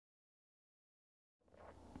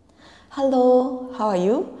Hello, how are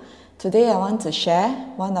you? Today I want to share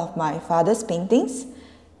one of my father's paintings,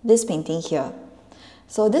 this painting here.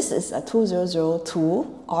 So this is a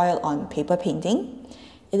 2002 oil on paper painting.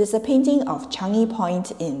 It is a painting of Changi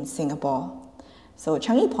Point in Singapore. So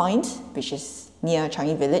Changi Point, which is near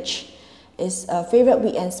Changi Village, is a favorite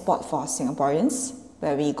weekend spot for Singaporeans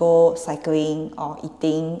where we go cycling or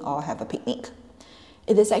eating or have a picnic.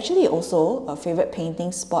 It is actually also a favorite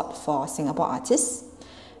painting spot for Singapore artists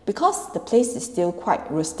because the place is still quite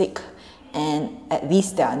rustic and at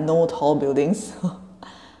least there are no tall buildings.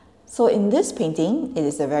 So in this painting, it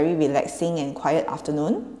is a very relaxing and quiet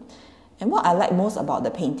afternoon. And what I like most about the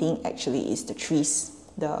painting actually is the trees,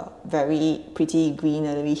 the very pretty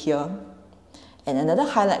greenery here. And another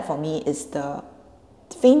highlight for me is the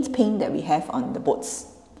faint pink that we have on the boats.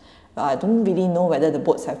 Well, I don't really know whether the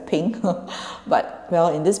boats have pink, but well,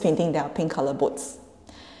 in this painting there are pink color boats.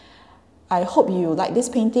 I hope you like this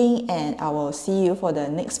painting and I will see you for the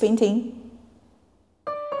next painting.